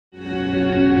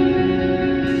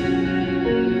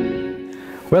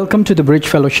Welcome to the Bridge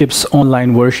Fellowship's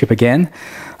online worship again.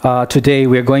 Today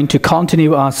we are going to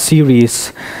continue our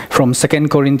series from 2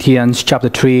 Corinthians chapter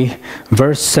 3,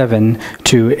 verse 7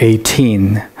 to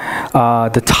 18.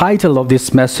 The title of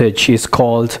this message is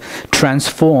called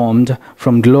Transformed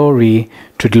from Glory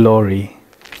to Glory.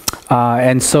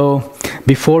 And so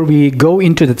before we go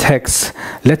into the text,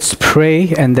 let's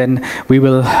pray, and then we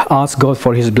will ask God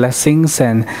for His blessings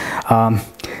and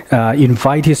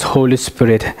invite His Holy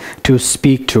Spirit to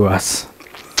speak to us.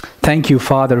 Thank you,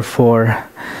 Father, for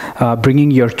bringing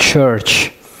your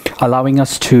church, allowing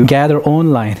us to gather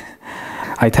online.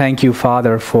 I thank you,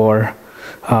 Father, for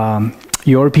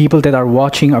your people that are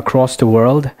watching across the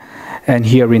world and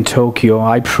here in Tokyo.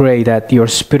 I pray that your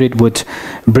Spirit would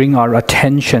bring our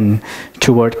attention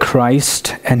toward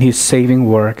Christ and His saving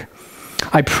work.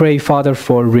 I pray, Father,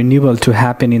 for renewal to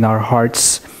happen in our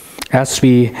hearts as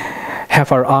we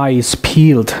have our eyes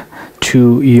peeled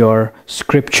to your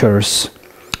scriptures,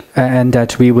 and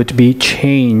that we would be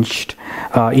changed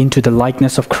into the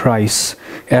likeness of Christ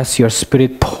as your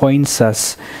Spirit points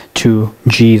us to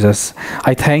Jesus.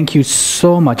 I thank you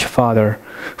so much, Father,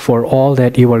 for all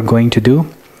that you are going to do.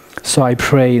 So I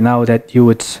pray now that you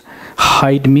would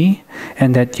hide me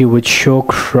and that you would show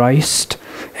Christ,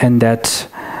 and that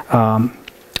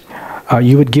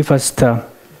you would give us the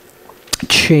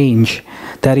change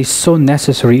that is so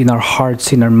necessary in our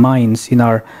hearts, in our minds, in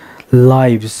our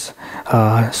lives,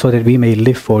 so that we may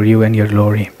live for you and your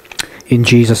glory. In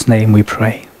Jesus' name we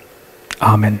pray.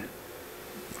 Amen.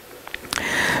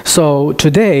 So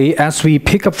today, as we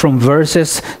pick up from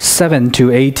verses 7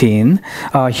 to 18,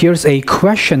 here's a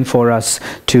question for us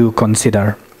to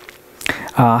consider.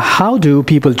 How do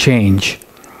people change?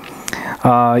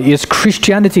 Is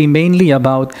Christianity mainly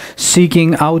about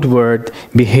seeking outward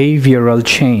behavioral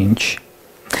change?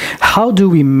 How do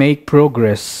we make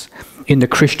progress in the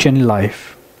Christian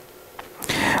life?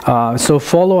 So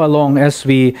follow along as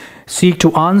we seek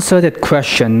to answer that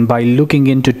question by looking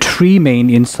into three main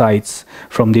insights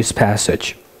from this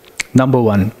passage. Number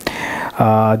one,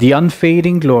 the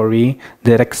unfading glory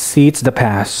that exceeds the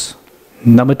past.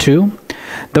 Number two,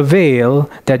 the veil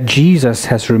that Jesus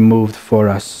has removed for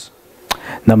us.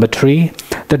 Number three,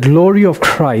 the glory of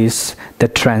Christ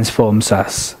that transforms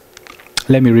us.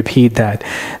 Let me repeat that.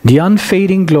 The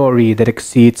unfading glory that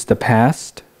exceeds the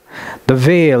past, the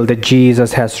veil that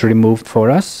Jesus has removed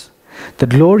for us, the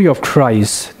glory of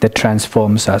Christ that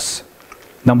transforms us.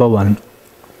 Number one,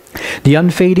 the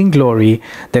unfading glory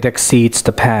that exceeds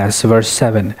the past. Verse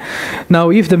 7. Now,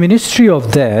 if the ministry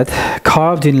of death,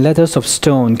 carved in letters of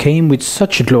stone, came with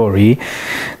such glory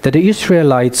that the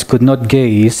Israelites could not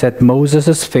gaze at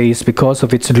Moses' face because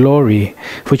of its glory,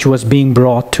 which was being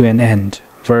brought to an end.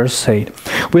 Verse 8.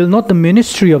 Will not the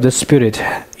ministry of the Spirit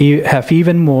have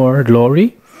even more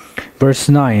glory? Verse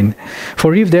 9.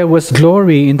 For if there was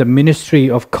glory in the ministry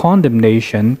of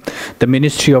condemnation, the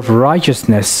ministry of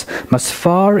righteousness must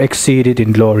far exceed it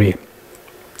in glory.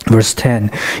 Verse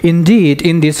 10. Indeed,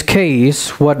 in this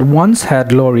case, what once had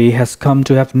glory has come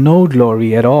to have no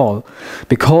glory at all,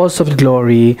 because of the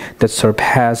glory that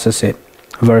surpasses it.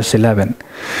 Verse 11.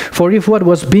 For if what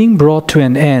was being brought to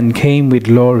an end came with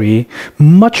glory,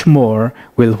 much more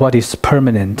will what is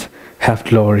permanent have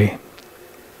glory.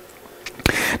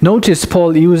 Notice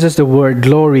Paul uses the word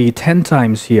glory 10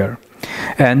 times here,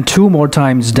 and 2 more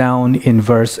times down in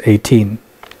verse 18.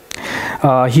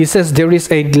 He says there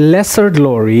is a lesser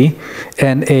glory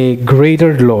and a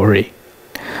greater glory.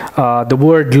 The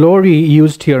word glory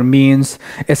used here means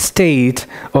a state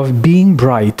of being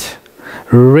bright,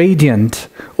 radiant,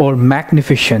 or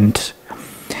magnificent.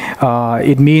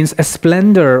 It means a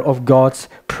splendor of God's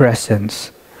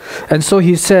presence. And so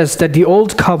he says that the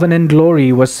old covenant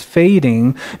glory was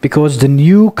fading because the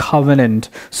new covenant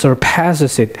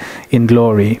surpasses it in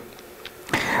glory.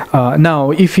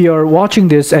 Now, if you're watching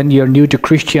this and you're new to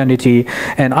Christianity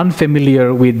and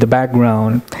unfamiliar with the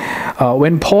background,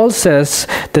 when Paul says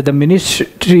that the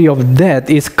ministry of death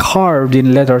is carved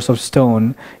in letters of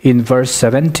stone in verse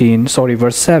 7,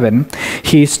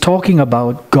 he is talking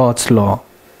about God's law.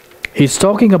 He's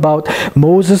talking about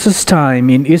Moses' time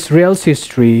in Israel's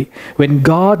history when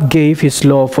God gave His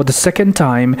law for the second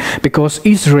time because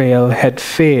Israel had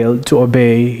failed to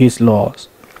obey His laws.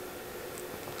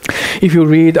 If you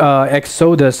read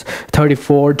Exodus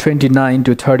 34:29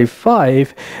 to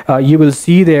 35, you will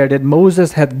see there that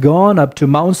Moses had gone up to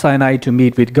Mount Sinai to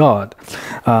meet with God.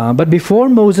 But before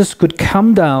Moses could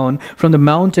come down from the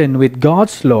mountain with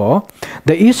God's law,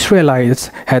 the Israelites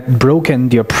had broken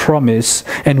their promise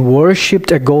and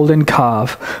worshipped a golden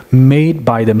calf made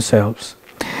by themselves.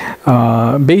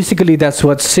 Basically, that's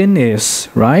what sin is,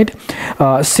 right?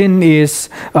 Sin is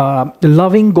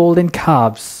loving golden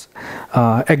calves,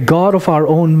 a God of our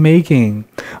own making,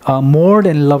 more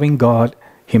than loving God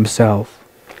Himself.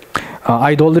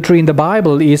 Idolatry in the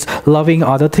Bible is loving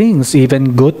other things,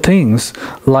 even good things,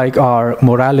 like our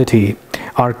morality,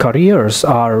 our careers,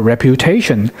 our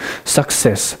reputation,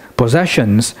 success,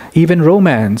 possessions, even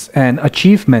romance and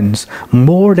achievements,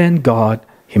 more than God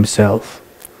Himself.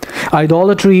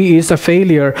 Idolatry is a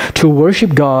failure to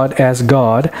worship God as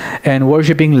God and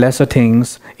worshiping lesser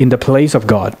things in the place of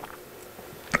God.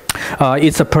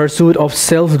 It's a pursuit of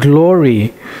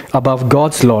self-glory above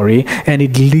God's glory, and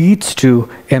it leads to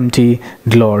empty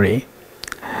glory.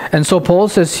 And so Paul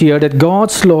says here that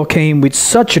God's law came with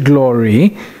such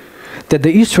glory that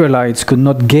the Israelites could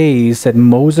not gaze at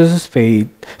Moses'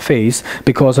 face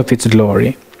because of its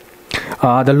glory.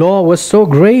 The law was so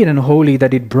great and holy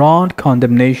that it brought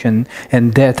condemnation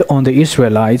and death on the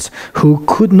Israelites who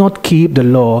could not keep the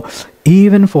law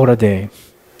even for a day.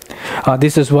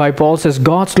 This is why Paul says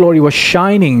God's glory was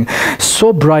shining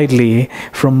so brightly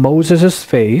from Moses'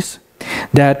 face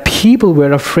that people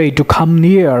were afraid to come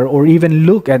near or even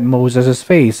look at Moses'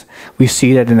 face. We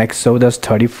see that in Exodus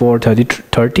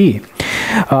 34:30.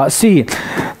 See,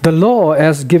 the law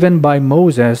as given by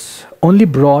Moses only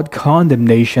brought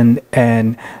condemnation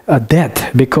and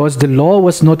death because the law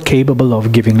was not capable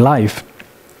of giving life.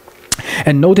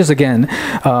 And notice again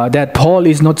that Paul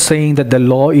is not saying that the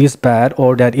law is bad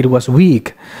or that it was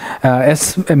weak,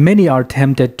 as many are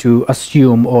tempted to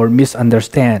assume or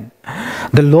misunderstand.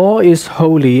 The law is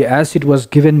holy as it was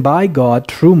given by God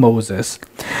through Moses.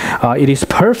 It is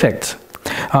perfect.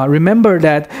 Remember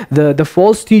that the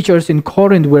false teachers in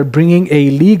Corinth were bringing a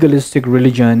legalistic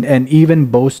religion and even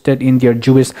boasted in their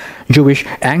Jewish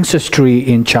ancestry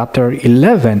in chapter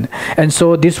 11. And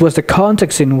so this was the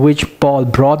context in which Paul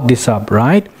brought this up,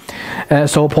 right?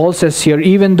 So Paul says here,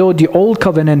 even though the old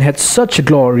covenant had such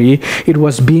glory, it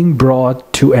was being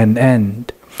brought to an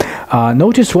end.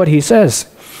 Notice what he says.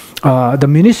 The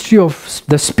ministry of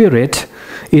the Spirit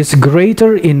is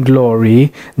greater in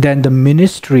glory than the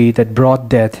ministry that brought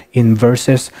death in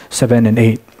verses 7 and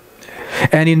 8.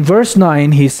 And in verse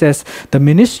 9, he says, the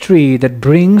ministry that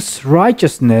brings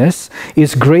righteousness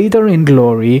is greater in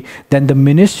glory than the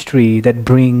ministry that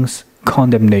brings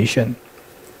condemnation.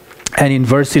 And in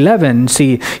verse 11,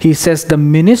 see, he says, the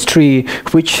ministry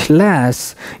which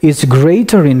lasts is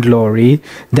greater in glory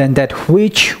than that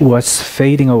which was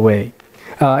fading away.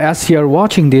 As you're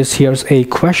watching this, here's a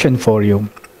question for you.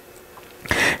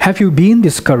 Have you been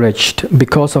discouraged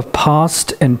because of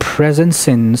past and present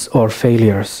sins or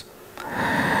failures?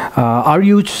 Are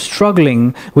you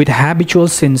struggling with habitual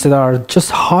sins that are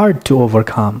just hard to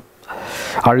overcome?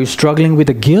 Are you struggling with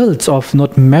the guilt of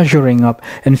not measuring up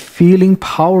and feeling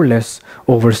powerless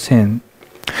over sin?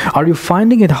 Are you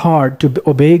finding it hard to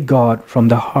obey God from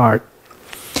the heart?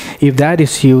 If that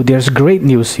is you, there's great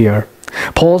news here.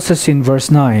 Paul says in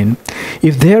verse 9,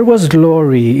 if there was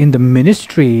glory in the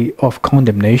ministry of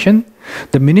condemnation,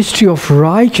 the ministry of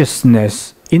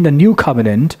righteousness in the new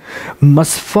covenant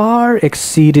must far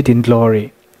exceed it in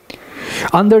glory.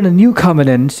 Under the new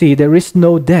covenant, see, there is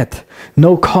no death,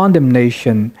 no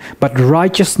condemnation, but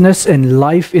righteousness and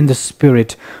life in the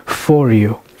Spirit for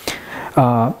you.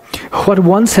 What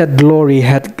once had glory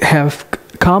have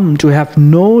come to have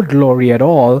no glory at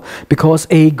all because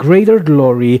a greater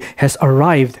glory has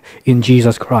arrived in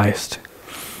Jesus Christ.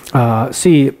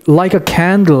 See, like a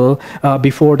candle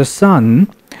before the sun,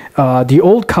 the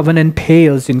old covenant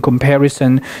pales in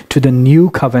comparison to the new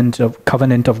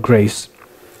covenant of grace.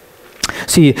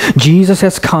 See, Jesus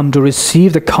has come to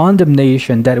receive the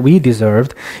condemnation that we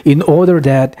deserved in order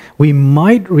that we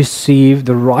might receive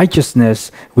the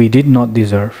righteousness we did not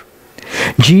deserve.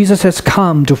 Jesus has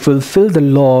come to fulfill the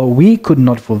law we could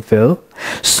not fulfill,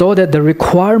 so that the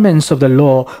requirements of the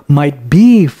law might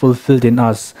be fulfilled in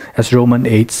us, as Romans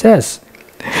 8 says.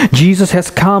 Jesus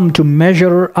has come to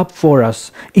measure up for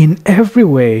us in every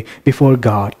way before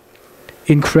God.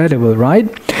 Incredible, right?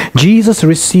 Jesus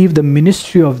received the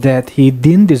ministry of death he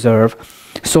didn't deserve,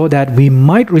 so that we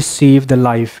might receive the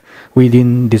life we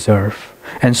didn't deserve.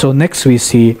 And so next we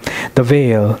see the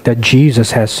veil that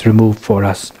Jesus has removed for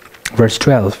us. Verse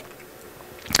 12.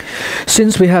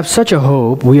 Since we have such a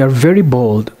hope, we are very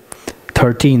bold.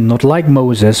 13. Not like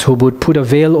Moses, who would put a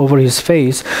veil over his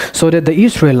face so that the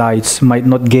Israelites might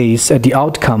not gaze at the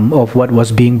outcome of what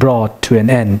was being brought to an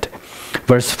end.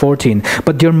 Verse 14.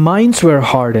 But their minds were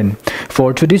hardened,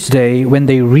 for to this day, when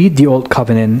they read the Old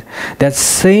Covenant, that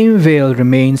same veil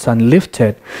remains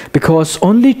unlifted, because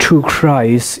only through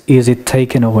Christ is it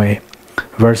taken away.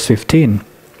 Verse 15.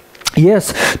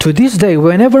 Yes, to this day,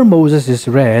 whenever Moses is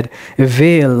read, a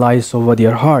veil lies over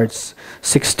their hearts.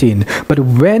 16. But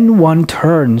when one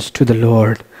turns to the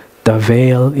Lord, the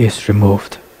veil is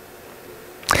removed.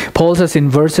 Paul says in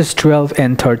verses 12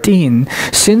 and 13,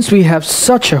 since we have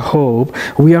such a hope,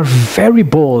 we are very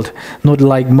bold, not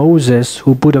like Moses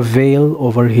who put a veil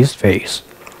over his face.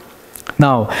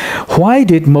 Now, why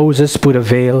did Moses put a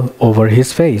veil over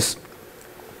his face?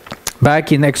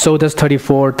 Back in Exodus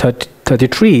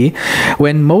 34:33,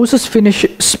 when Moses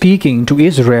finished speaking to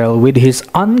Israel with his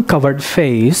uncovered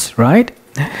face, right,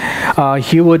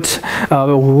 he would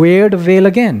wear the veil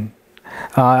again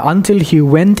until he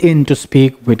went in to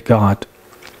speak with God.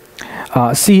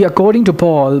 See, according to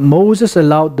Paul, Moses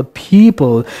allowed the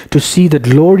people to see the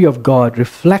glory of God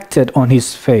reflected on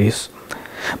his face,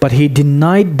 but he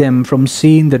denied them from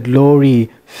seeing the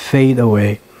glory fade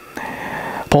away.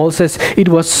 Paul says it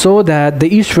was so that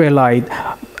the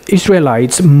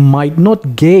Israelites might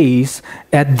not gaze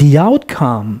at the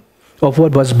outcome of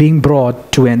what was being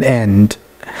brought to an end.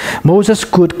 Moses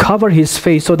could cover his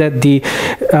face so that the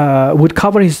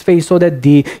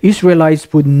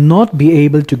Israelites would not be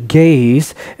able to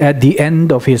gaze at the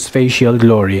end of his facial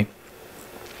glory.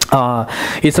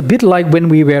 It's a bit like when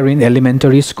we were in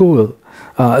elementary school.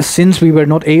 Since we were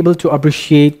not able to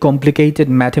appreciate complicated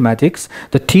mathematics,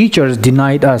 the teachers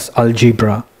denied us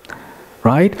algebra,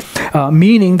 right?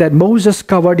 Meaning that Moses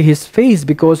covered his face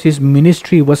because his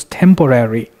ministry was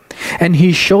temporary, and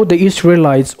he showed the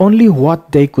Israelites only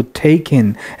what they could take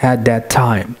in at that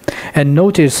time. And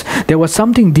notice, there was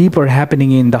something deeper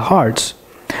happening in the hearts.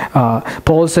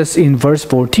 Paul says in verse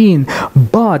 14,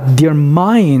 but their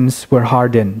minds were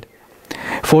hardened.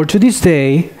 For to this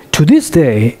day,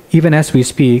 even as we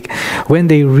speak, when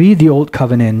they read the Old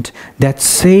Covenant, that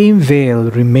same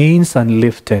veil remains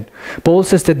unlifted. Paul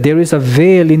says that there is a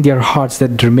veil in their hearts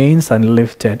that remains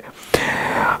unlifted.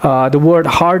 The word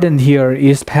hardened here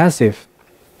is passive.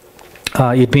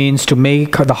 It means to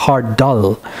make the heart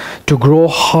dull, to grow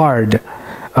hard,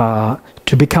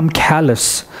 to become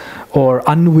callous or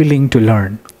unwilling to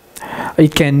learn.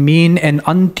 It can mean an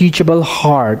unteachable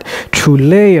heart through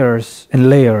layers and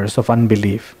layers of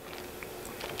unbelief.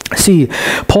 See,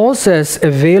 Paul says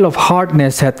a veil of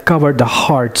hardness had covered the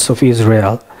hearts of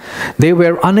Israel. They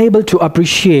were unable to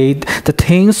appreciate the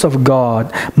things of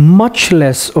God, much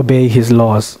less obey His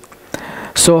laws.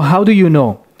 So how do you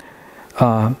know,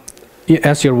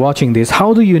 as you're watching this,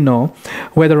 how do you know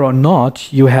whether or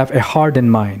not you have a hardened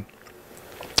mind?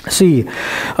 See,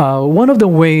 one of the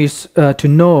ways to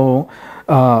know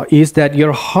is that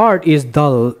your heart is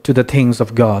dull to the things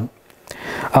of God.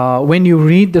 When you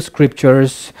read the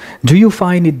scriptures, do you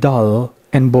find it dull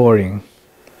and boring?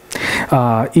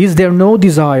 Is there no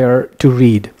desire to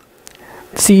read?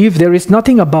 See, if there is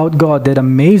nothing about God that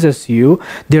amazes you,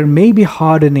 there may be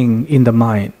hardening in the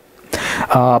mind.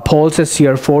 Paul says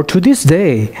here, for to this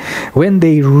day, when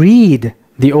they read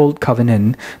the Old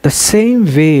Covenant, the same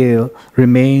veil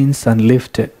remains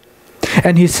unlifted.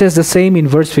 And he says the same in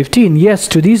verse 15. Yes,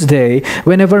 to this day,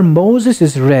 whenever Moses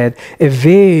is read, a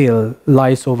veil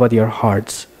lies over their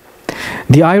hearts.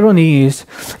 The irony is,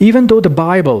 even though the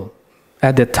Bible,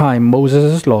 at that time,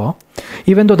 Moses' law,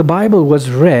 even though the Bible was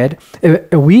read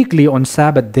weekly on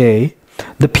Sabbath day,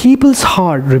 the people's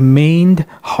heart remained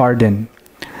hardened.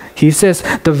 He says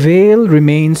the veil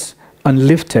remains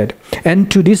unlifted, and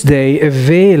to this day a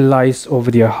veil lies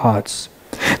over their hearts.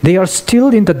 They are still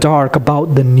in the dark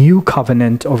about the new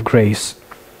covenant of grace.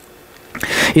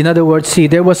 In other words, see,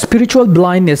 there was spiritual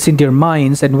blindness in their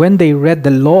minds, and when they read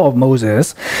the law of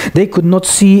Moses, they could not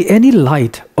see any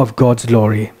light of God's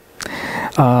glory.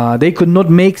 They could not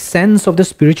make sense of the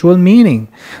spiritual meaning.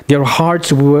 Their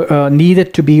hearts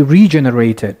needed to be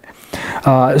regenerated.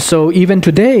 So even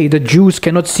today, the Jews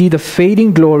cannot see the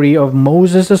fading glory of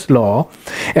Moses' law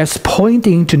as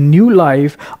pointing to new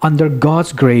life under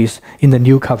God's grace in the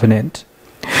new covenant.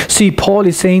 See, Paul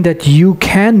is saying that you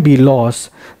can be lost,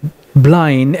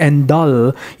 blind, and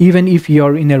dull even if you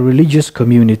are in a religious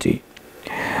community.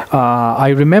 I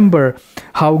remember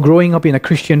how growing up in a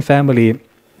Christian family,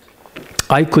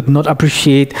 I could not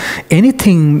appreciate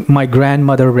anything my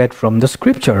grandmother read from the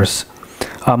scriptures.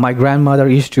 My grandmother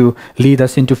used to lead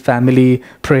us into family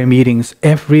prayer meetings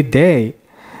every day,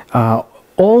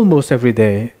 almost every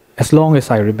day, as long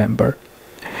as I remember.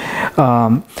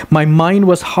 My mind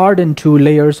was hardened to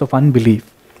layers of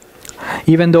unbelief.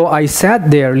 Even though I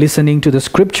sat there listening to the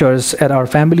scriptures at our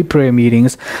family prayer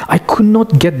meetings, I could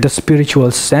not get the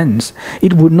spiritual sense.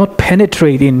 It would not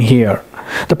penetrate in here.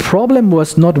 The problem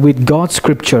was not with God's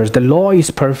scriptures. The law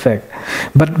is perfect.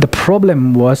 But the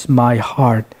problem was my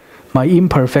heart, my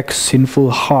imperfect,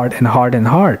 sinful heart and hardened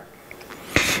heart.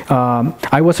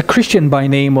 I was a Christian by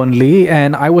name only,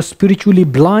 and I was spiritually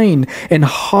blind and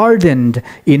hardened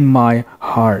in my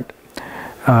heart.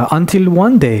 Until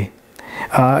one day,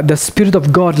 the Spirit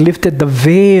of God lifted the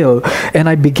veil, and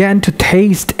I began to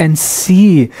taste and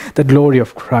see the glory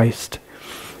of Christ.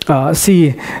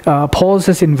 Paul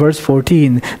says in verse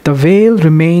 14, the veil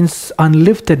remains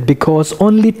unlifted because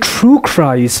only through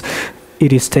Christ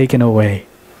it is taken away.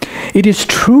 It is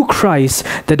through Christ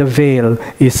that the veil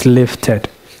is lifted,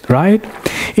 right?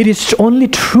 It is only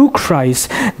through Christ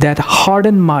that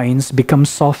hardened minds become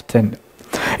softened.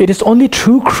 It is only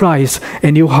through Christ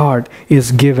a new heart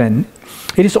is given.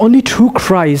 It is only through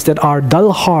Christ that our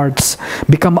dull hearts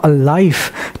become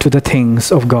alive to the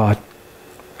things of God.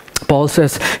 Paul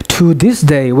says, to this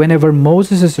day, whenever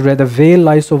Moses is read, a veil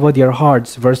lies over their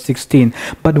hearts, verse 16.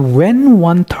 But when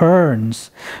one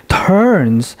turns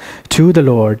to the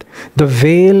Lord, the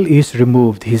veil is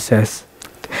removed, he says.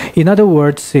 In other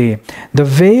words, the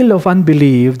veil of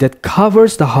unbelief that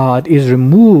covers the heart is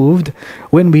removed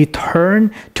when we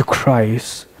turn to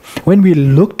Christ, when we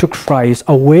look to Christ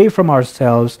away from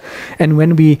ourselves, and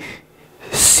when we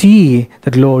see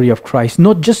the glory of Christ.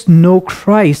 Not just know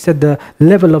Christ at the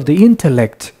level of the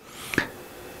intellect,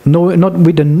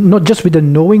 not just with the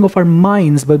knowing of our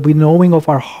minds, but with knowing of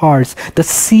our hearts, the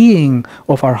seeing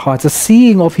of our hearts, the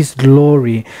seeing of His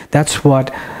glory. That's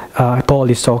what Paul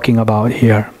is talking about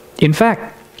here. In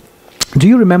fact, do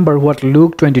you remember what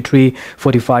Luke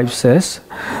 23:45 says?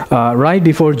 Right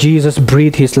before Jesus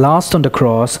breathed His last on the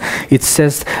cross, it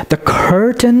says, the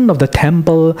curtain of the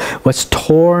temple was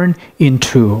torn in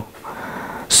two.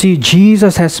 See,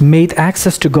 Jesus has made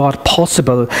access to God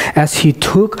possible as He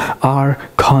took our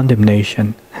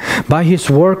condemnation. By His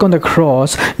work on the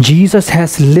cross, Jesus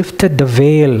has lifted the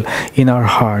veil in our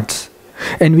hearts.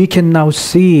 And we can now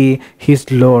see His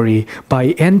glory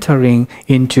by entering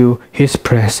into His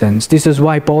presence. This is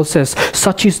why Paul says,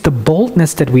 such is the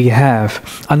boldness that we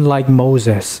have, unlike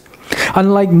Moses.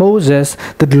 Unlike Moses,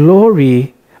 the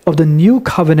glory of the new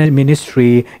covenant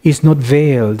ministry is not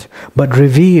veiled, but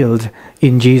revealed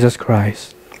in Jesus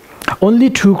Christ. Only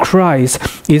through Christ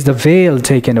is the veil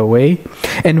taken away.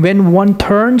 And when one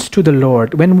turns to the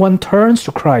Lord, when one turns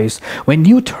to Christ, when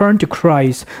you turn to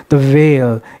Christ, the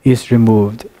veil is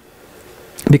removed.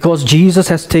 Because Jesus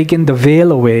has taken the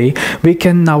veil away, we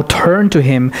can now turn to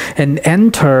Him and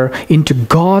enter into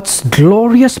God's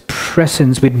glorious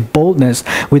presence with boldness,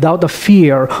 without the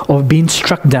fear of being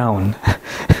struck down.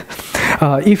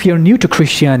 If you're new to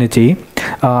Christianity,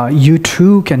 you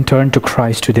too can turn to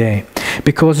Christ today,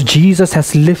 because Jesus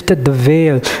has lifted the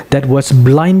veil that was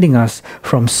blinding us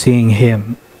from seeing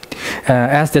Him.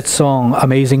 As that song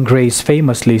Amazing Grace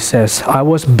famously says, I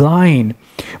was blind,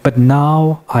 but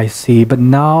now I see. But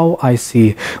now I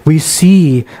see. We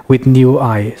see with new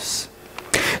eyes.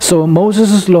 So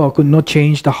Moses' law could not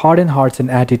change the hardened hearts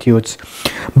and attitudes.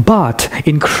 But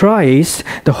in Christ,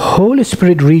 the Holy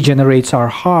Spirit regenerates our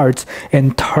hearts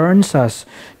and turns us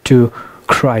to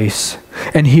Christ.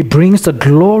 And He brings the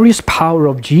glorious power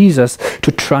of Jesus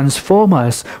to transform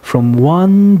us from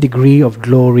one degree of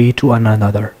glory to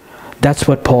another. That's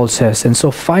what Paul says. And so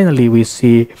finally we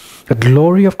see the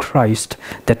glory of Christ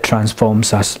that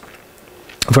transforms us.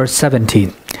 Verse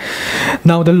 17.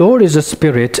 Now the Lord is a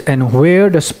Spirit, and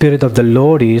where the Spirit of the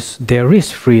Lord is, there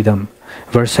is freedom.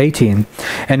 Verse 18.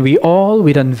 And we all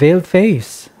with unveiled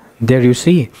face, there you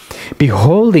see,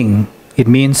 beholding, it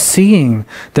means seeing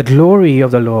the glory of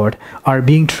the Lord, are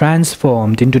being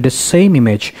transformed into the same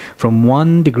image from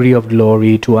one degree of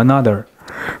glory to another.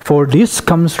 For this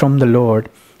comes from the Lord,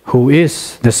 who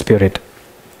is the Spirit.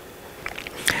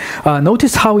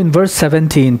 Notice how in verse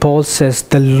 17 Paul says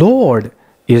the Lord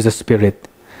is the Spirit.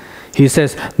 He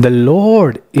says the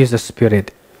Lord is the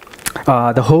Spirit.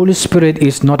 The Holy Spirit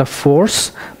is not a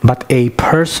force but a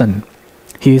person.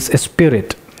 He is a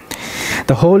spirit.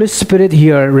 The Holy Spirit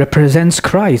here represents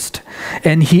Christ,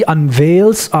 and He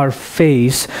unveils our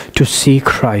face to see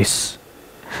Christ.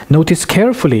 Notice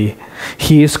carefully,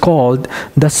 He is called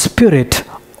the Spirit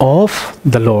of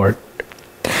the Lord.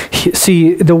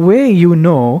 See, the way you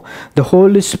know the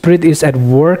Holy Spirit is at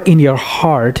work in your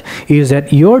heart is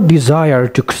that your desire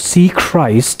to see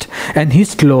Christ and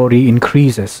His glory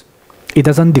increases. It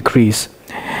doesn't decrease.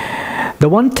 The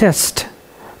one test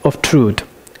of truth,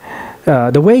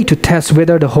 the way to test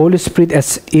whether the Holy Spirit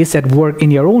is at work in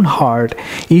your own heart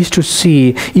is to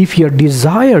see if your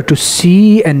desire to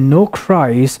see and know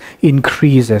Christ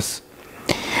increases.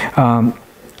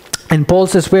 And Paul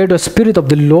says, where the Spirit of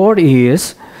the Lord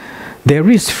is, there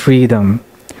is freedom.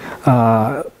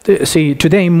 See,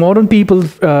 today modern people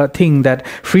think that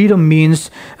freedom means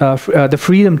the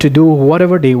freedom to do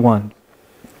whatever they want.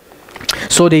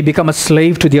 So they become a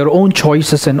slave to their own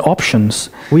choices and options.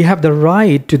 We have the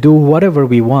right to do whatever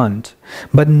we want,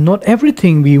 but not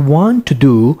everything we want to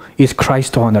do is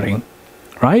Christ honoring,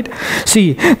 right?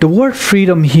 See, the word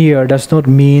freedom here does not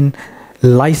mean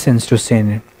license to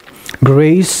sin.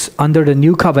 Grace under the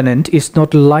new covenant is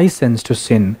not license to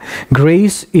sin.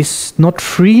 Grace is not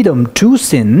freedom to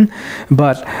sin,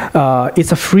 but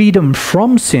it's a freedom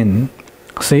from sin.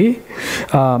 See,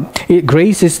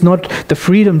 grace is not the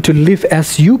freedom to live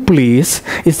as you please,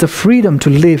 it's the freedom to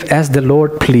live as the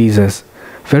Lord pleases.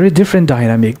 Very different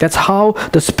dynamic. That's how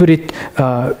the Spirit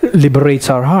liberates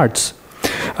our hearts.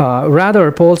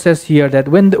 Rather, Paul says here that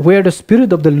where the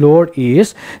Spirit of the Lord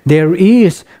is, there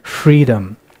is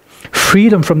freedom.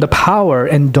 Freedom from the power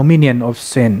and dominion of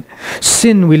sin.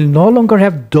 Sin will no longer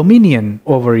have dominion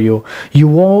over you. You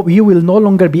will no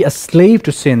longer be a slave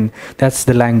to sin. That's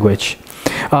the language.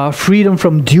 Freedom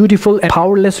from dutiful and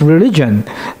powerless religion.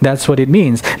 That's what it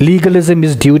means. Legalism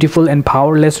is dutiful and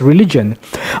powerless religion.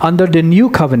 Under the new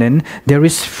covenant, there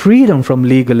is freedom from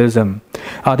legalism.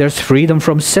 There's freedom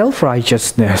from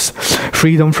self-righteousness,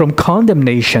 freedom from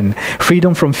condemnation,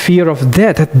 freedom from fear of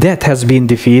death. Death has been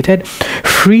defeated.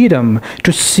 Freedom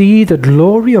to see the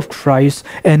glory of Christ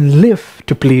and live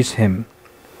to please Him.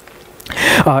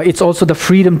 It's also the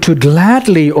freedom to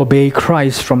gladly obey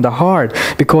Christ from the heart,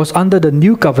 because under the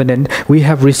new covenant, we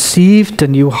have received the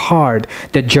new heart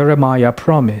that Jeremiah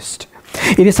promised.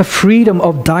 It is a freedom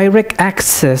of direct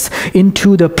access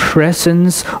into the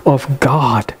presence of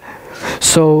God.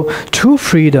 So true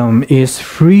freedom is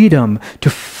freedom to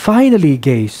finally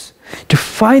gaze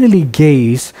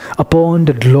upon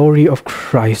the glory of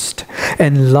Christ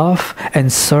and love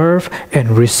and serve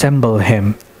and resemble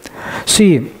Him.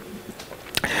 See,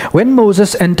 when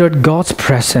Moses entered God's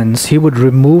presence, he would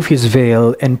remove his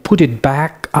veil and put it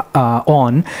back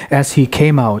on as he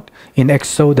came out in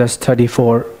Exodus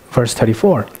 34, verse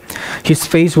 34. His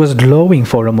face was glowing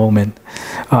for a moment,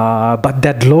 but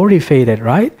that glory faded,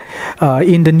 right?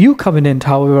 In the new covenant,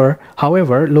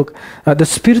 however, look, the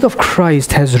Spirit of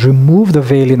Christ has removed the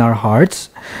veil in our hearts,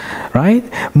 right?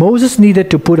 Moses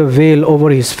needed to put a veil over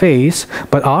his face,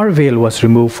 but our veil was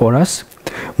removed for us.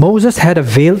 Moses had a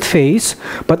veiled face,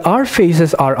 but our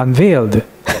faces are unveiled.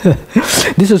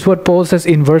 This is what Paul says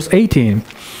in verse 18.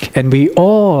 And we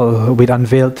all with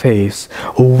unveiled face,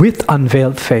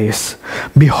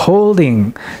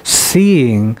 beholding,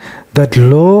 seeing the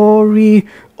glory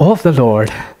of the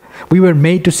Lord. We were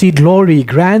made to see glory,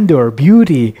 grandeur,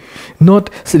 beauty, not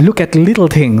look at little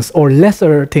things or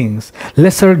lesser things,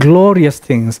 lesser glorious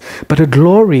things, but the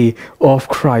glory of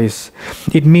Christ.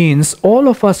 It means all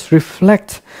of us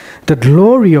reflect the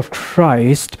glory of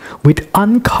Christ with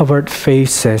uncovered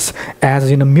faces as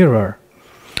in a mirror.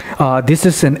 This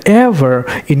is an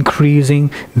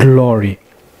ever-increasing glory.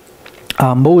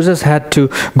 Moses had to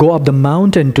go up the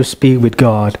mountain to speak with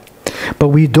God. But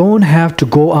we don't have to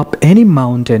go up any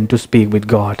mountain to speak with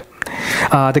God.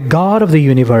 The God of the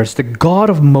universe, the God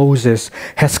of Moses,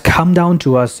 has come down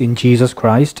to us in Jesus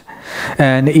Christ.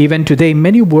 And even today,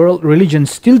 many world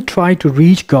religions still try to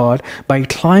reach God by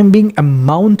climbing a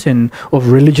mountain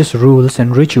of religious rules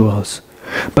and rituals.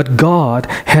 But God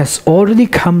has already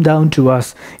come down to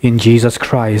us in Jesus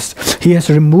Christ. He has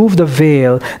removed the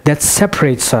veil that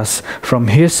separates us from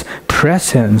His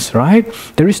presence, right?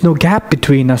 There is no gap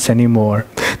between us anymore.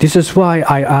 This is why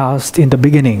I asked in the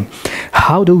beginning,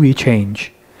 how do we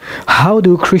change? How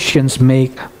do Christians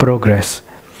make progress?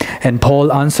 And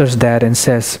Paul answers that and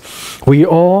says, we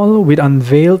all with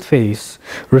unveiled face,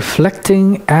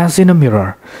 reflecting as in a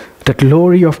mirror the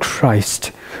glory of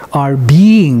Christ, are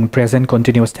being, present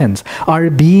continuous tense, are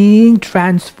being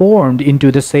transformed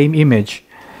into the same image.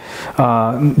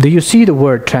 Do you see the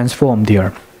word transformed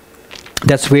here?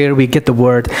 That's where we get the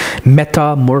word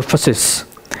metamorphosis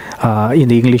in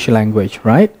the English language,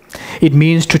 right? It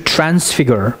means to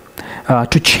transfigure,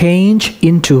 to change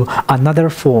into another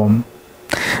form.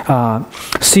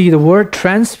 See, the word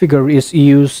transfigure is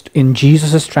used in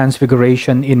Jesus'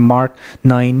 transfiguration in Mark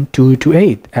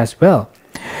 9:2-8 as well.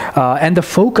 And the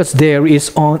focus there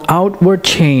is on outward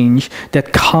change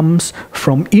that comes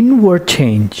from inward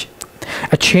change.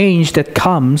 A change that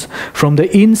comes from the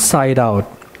inside out,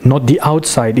 not the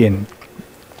outside in.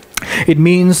 It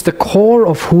means the core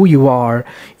of who you are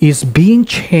is being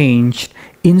changed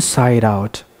inside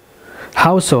out.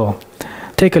 How so?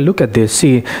 Take a look at this.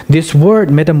 See, this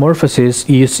word metamorphosis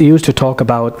is used to talk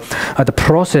about the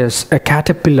process a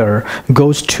caterpillar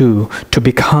goes to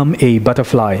become a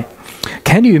butterfly.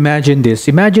 Can you imagine this?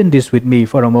 Imagine this with me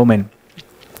for a moment.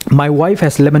 My wife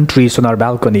has lemon trees on our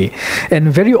balcony,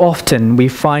 and very often we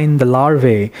find the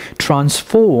larvae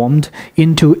transformed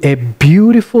into a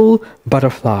beautiful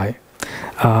butterfly.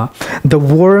 The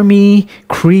wormy,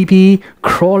 creepy,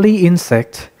 crawly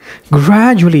insect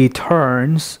gradually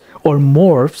turns or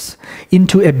morphs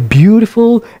into a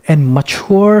beautiful and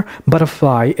mature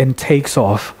butterfly and takes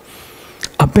off.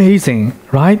 Amazing,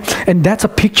 right? And that's a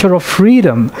picture of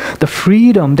freedom, the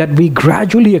freedom that we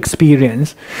gradually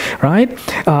experience, right?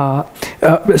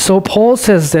 So Paul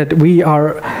says that we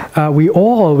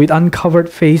all with uncovered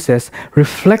faces,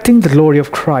 reflecting the glory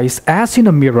of Christ as in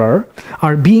a mirror,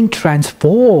 are being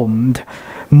transformed,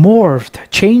 morphed,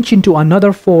 changed into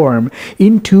another form,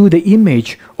 into the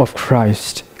image of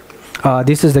Christ.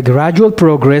 This is the gradual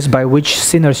progress by which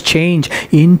sinners change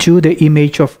into the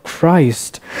image of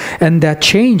Christ. And that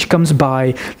change comes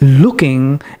by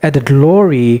looking at the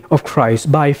glory of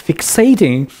Christ, by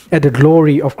fixating at the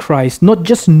glory of Christ. Not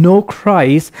just know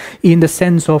Christ in the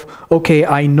sense of, okay,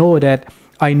 I know that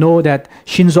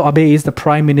Shinzo Abe is the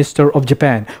Prime Minister of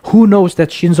Japan. Who knows that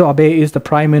Shinzo Abe is the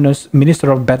Prime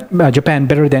Minister of Japan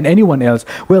better than anyone else?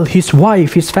 Well, his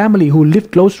wife, his family who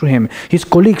live close to him, his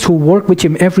colleagues who work with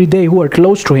him every day who are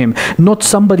close to him, not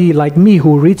somebody like me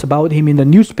who reads about him in the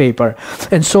newspaper.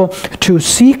 And so to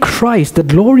see Christ, the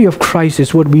glory of Christ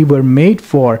is what we were made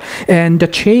for. And the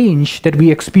change that we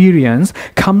experience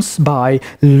comes by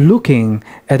looking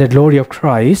at the glory of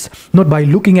Christ, not by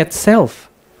looking at self.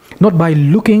 Not by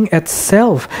looking at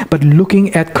self, but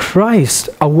looking at Christ,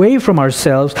 away from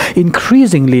ourselves,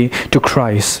 increasingly to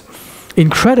Christ.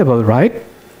 Incredible, right?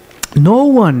 No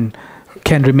one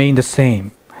can remain the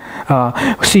same.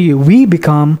 See, we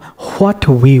become what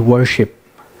we worship.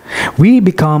 We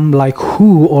become like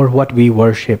who or what we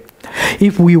worship.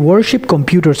 If we worship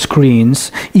computer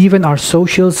screens, even our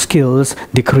social skills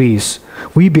decrease.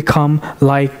 We become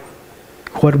like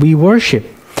what we worship.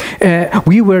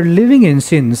 We were living in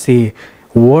sin, see,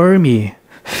 wormy,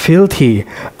 filthy,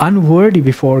 unworthy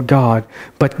before God,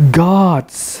 but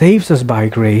God saves us by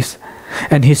grace,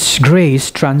 and His grace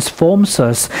transforms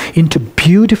us into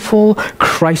beautiful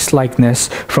Christ-likeness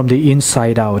from the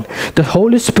inside out. The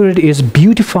Holy Spirit is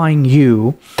beautifying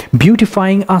you,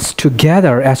 beautifying us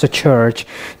together as a church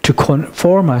to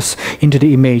conform us into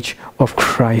the image of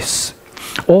Christ.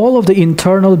 All of the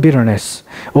internal bitterness,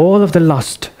 all of the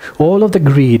lust, all of the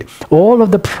greed, all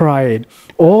of the pride,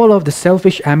 all of the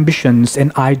selfish ambitions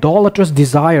and idolatrous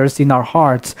desires in our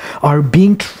hearts are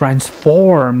being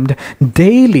transformed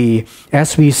daily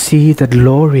as we see the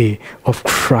glory of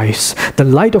Christ. The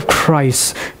light of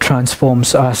Christ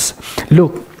transforms us.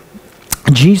 Look,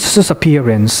 Jesus'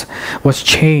 appearance was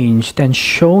changed and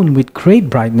shone with great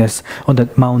brightness on the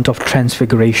Mount of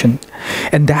Transfiguration.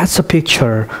 And that's a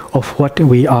picture of what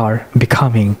we are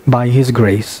becoming by His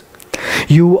grace.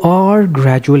 You are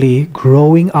gradually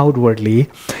growing outwardly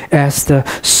as the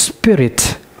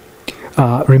Spirit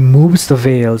removes the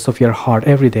veils of your heart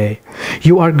every day.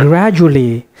 You are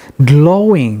gradually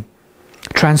glowing,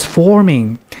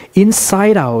 transforming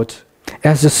inside out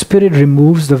as the Spirit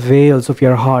removes the veils of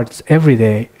your hearts every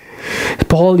day.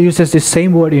 Paul uses the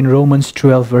same word in Romans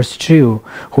 12 verse 2,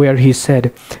 where he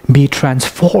said, be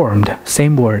transformed,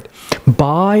 same word,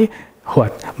 by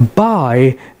what?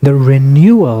 By the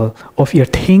renewal of your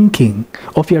thinking,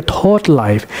 of your thought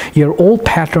life, your old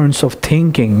patterns of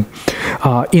thinking.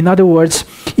 In other words,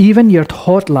 even your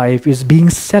thought life is being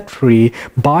set free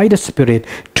by the Spirit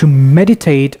to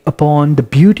meditate upon the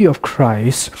beauty of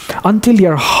Christ until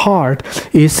your heart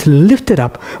is lifted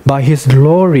up by His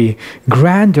glory,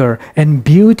 grandeur, and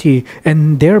beauty,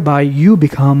 and thereby you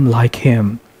become like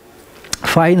Him.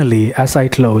 Finally, as I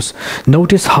close,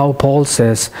 notice how Paul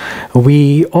says,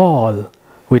 we all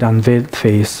with unveiled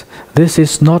face. This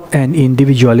is not an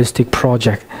individualistic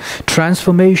project.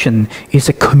 Transformation is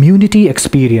a community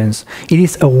experience. It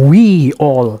is a we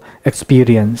all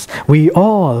experience. We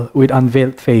all with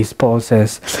unveiled face, Paul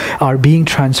says, are being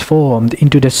transformed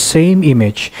into the same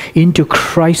image, into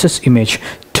Christ's image,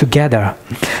 together.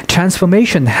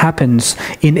 Transformation happens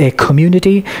in a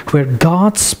community where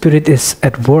God's Spirit is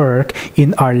at work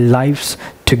in our lives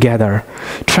together.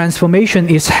 Transformation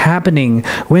is happening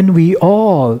when we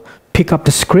all pick up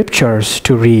the scriptures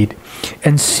to read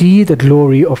and see the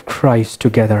glory of Christ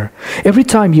together. Every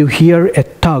time you hear a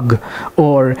tug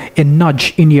or a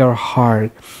nudge in your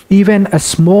heart, even a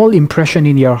small impression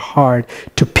in your heart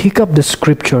to pick up the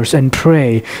scriptures and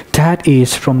pray, that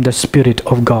is from the Spirit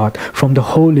of God, from the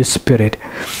Holy Spirit.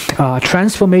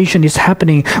 Transformation is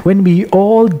happening when we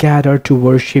all gather to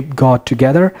worship God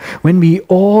together, when we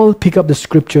all pick up the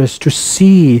scriptures to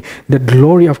see the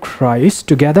glory of Christ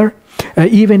together,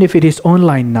 even if it is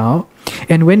online now.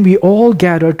 And when we all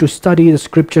gather to study the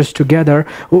scriptures together,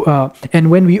 and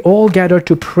when we all gather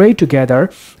to pray together,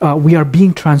 we are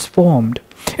being transformed.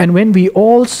 And when we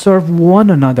all serve one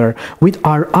another with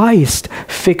our eyes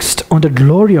fixed on the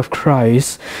glory of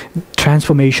Christ,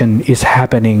 transformation is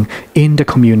happening in the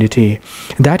community.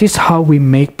 That is how we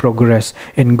make progress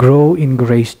and grow in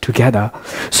grace together.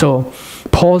 So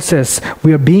Paul says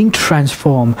we are being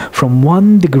transformed from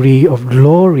one degree of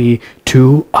glory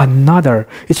to another.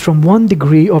 It's from one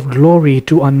degree of glory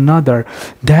to another.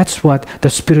 That's what the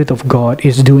Spirit of God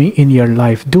is doing in your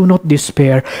life. Do not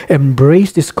despair.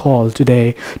 Embrace this call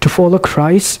today to follow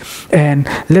Christ, and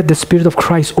let the Spirit of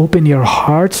Christ open your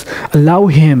hearts. Allow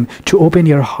Him to open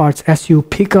your hearts as you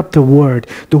pick up the word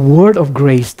of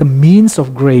grace, the means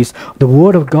of grace, the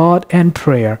word of God, and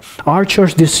prayer. Our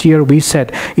church this year, we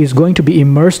said, is going to be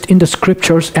immersed in the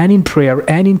scriptures and in prayer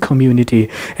and in community.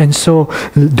 And so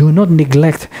do not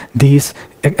neglect these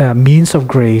means of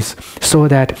grace, so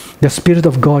that the Spirit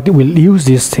of God will use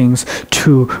these things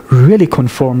to really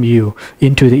conform you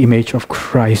into the image of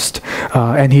Christ.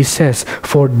 And he says,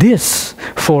 for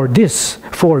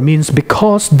means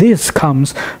because this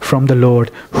comes from the Lord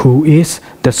who is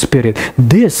the Spirit.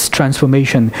 This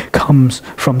transformation comes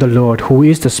from the Lord who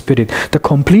is the Spirit. The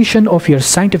completion of your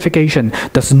sanctification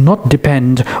does not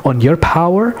depend on your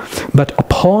power, but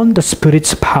upon the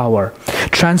Spirit's power.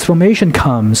 Transformation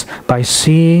comes by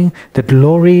seeing the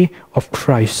glory of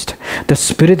Christ. The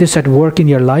Spirit is at work in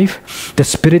your life. The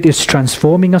Spirit is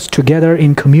transforming us together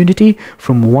in community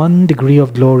from one degree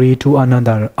of glory to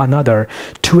another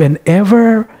to an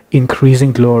ever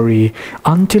increasing glory,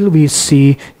 until we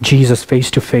see Jesus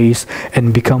face to face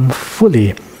and become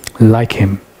fully like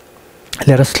Him.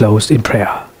 Let us close in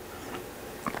prayer.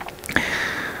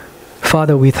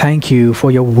 Father, we thank you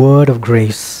for your word of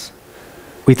grace.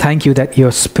 We thank you that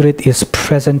your Spirit is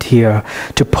present here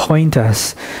to point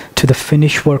us to the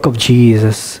finished work of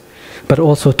Jesus, but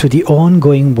also to the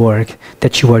ongoing work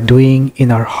that you are doing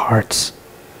in our hearts.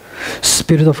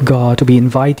 Spirit of God, we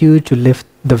invite you to lift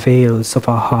the veils of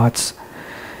our hearts.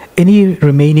 Any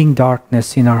remaining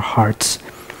darkness in our hearts,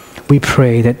 we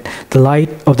pray that the light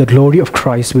of the glory of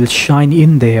Christ will shine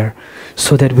in there,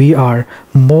 so that we are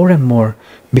more and more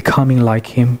becoming like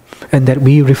Him, and that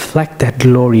we reflect that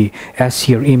glory as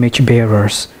your image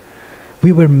bearers.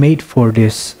 We were made for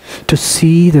this, to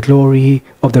see the glory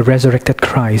of the resurrected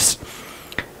Christ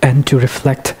and to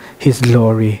reflect His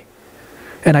glory.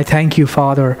 And I thank you,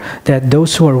 Father, that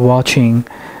those who are watching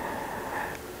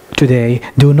today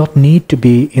do not need to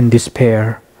be in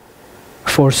despair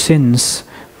for sins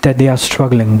that they are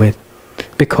struggling with,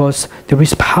 because there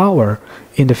is power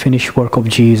in the finished work of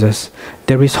Jesus.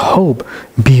 There is hope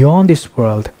beyond this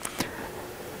world,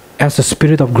 as the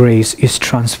Spirit of grace is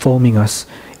transforming us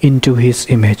into His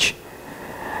image,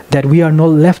 that we are not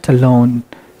left alone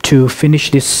to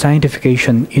finish this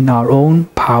sanctification in our own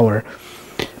power,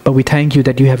 but we thank you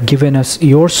that you have given us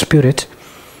your Spirit,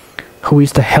 who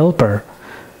is the helper,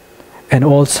 and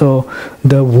also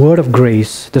the word of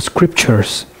grace, the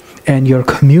scriptures, and your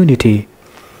community,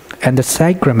 and the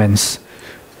sacraments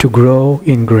to grow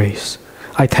in grace.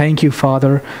 I thank you,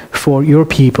 Father, for your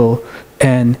people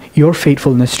and your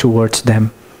faithfulness towards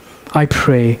them. I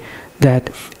pray that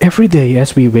every day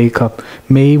as we wake up,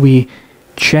 may we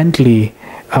gently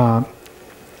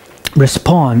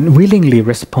willingly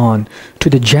respond to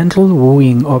the gentle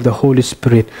wooing of the Holy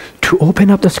Spirit to open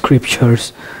up the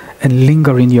scriptures and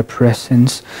linger in your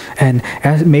presence. And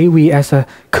may we as a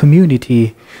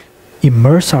community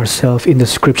immerse ourselves in the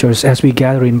scriptures as we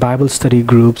gather in Bible study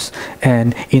groups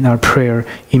and in our prayer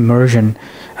immersion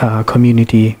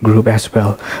community group as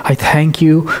well. I thank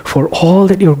you for all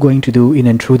that you're going to do in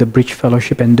and through the Bridge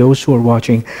Fellowship and those who are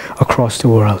watching across the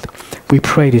world. We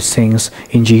pray these things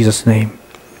in Jesus' name.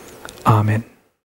 Amen.